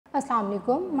Assalamu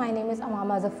alaikum. My name is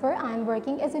Amama Zafar. I am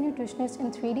working as a nutritionist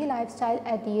in 3D lifestyle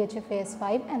at DHFAS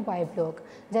 5 and Y Block.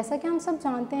 जैसा कि हम सब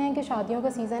जानते हैं कि शादियों का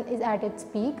season is at its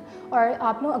peak और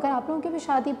अगर आप लोगों की भी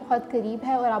शादी बहुत करीब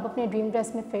है और आप अपने ड्रीम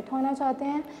ड्रेस में फ़िट होना चाहते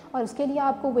हैं और उसके लिए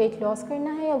आपको वेट लॉस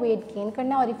करना है या वेट गेन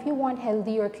करना है और इफ़ यू वांट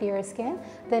हेल्दी और clear skin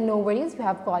then no worries, you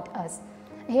have got us.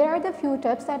 Here are the few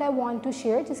tips that I want to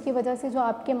share जिसकी वजह से जो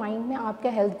आपके माइंड में आपके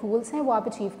हेल्थ गोल्स हैं वो आप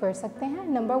अचीव कर सकते हैं.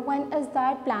 Number 1 is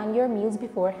that plan your meals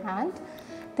before hand.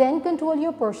 Then control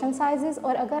your portion sizes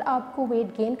और अगर आपको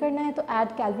वेट गेन करना है तो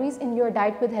add calories in your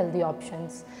diet with healthy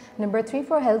options. Number 3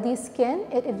 for healthy skin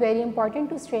it is very important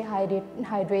to stay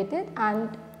hydrated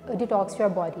and detox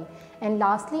your body. And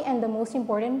lastly and the most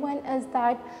important one is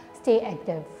that stay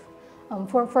active.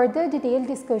 For further detailed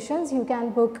discussions, you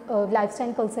can book a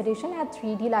lifestyle consultation at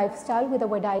 3D Lifestyle with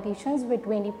our dietitians with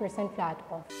 20% flat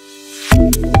off.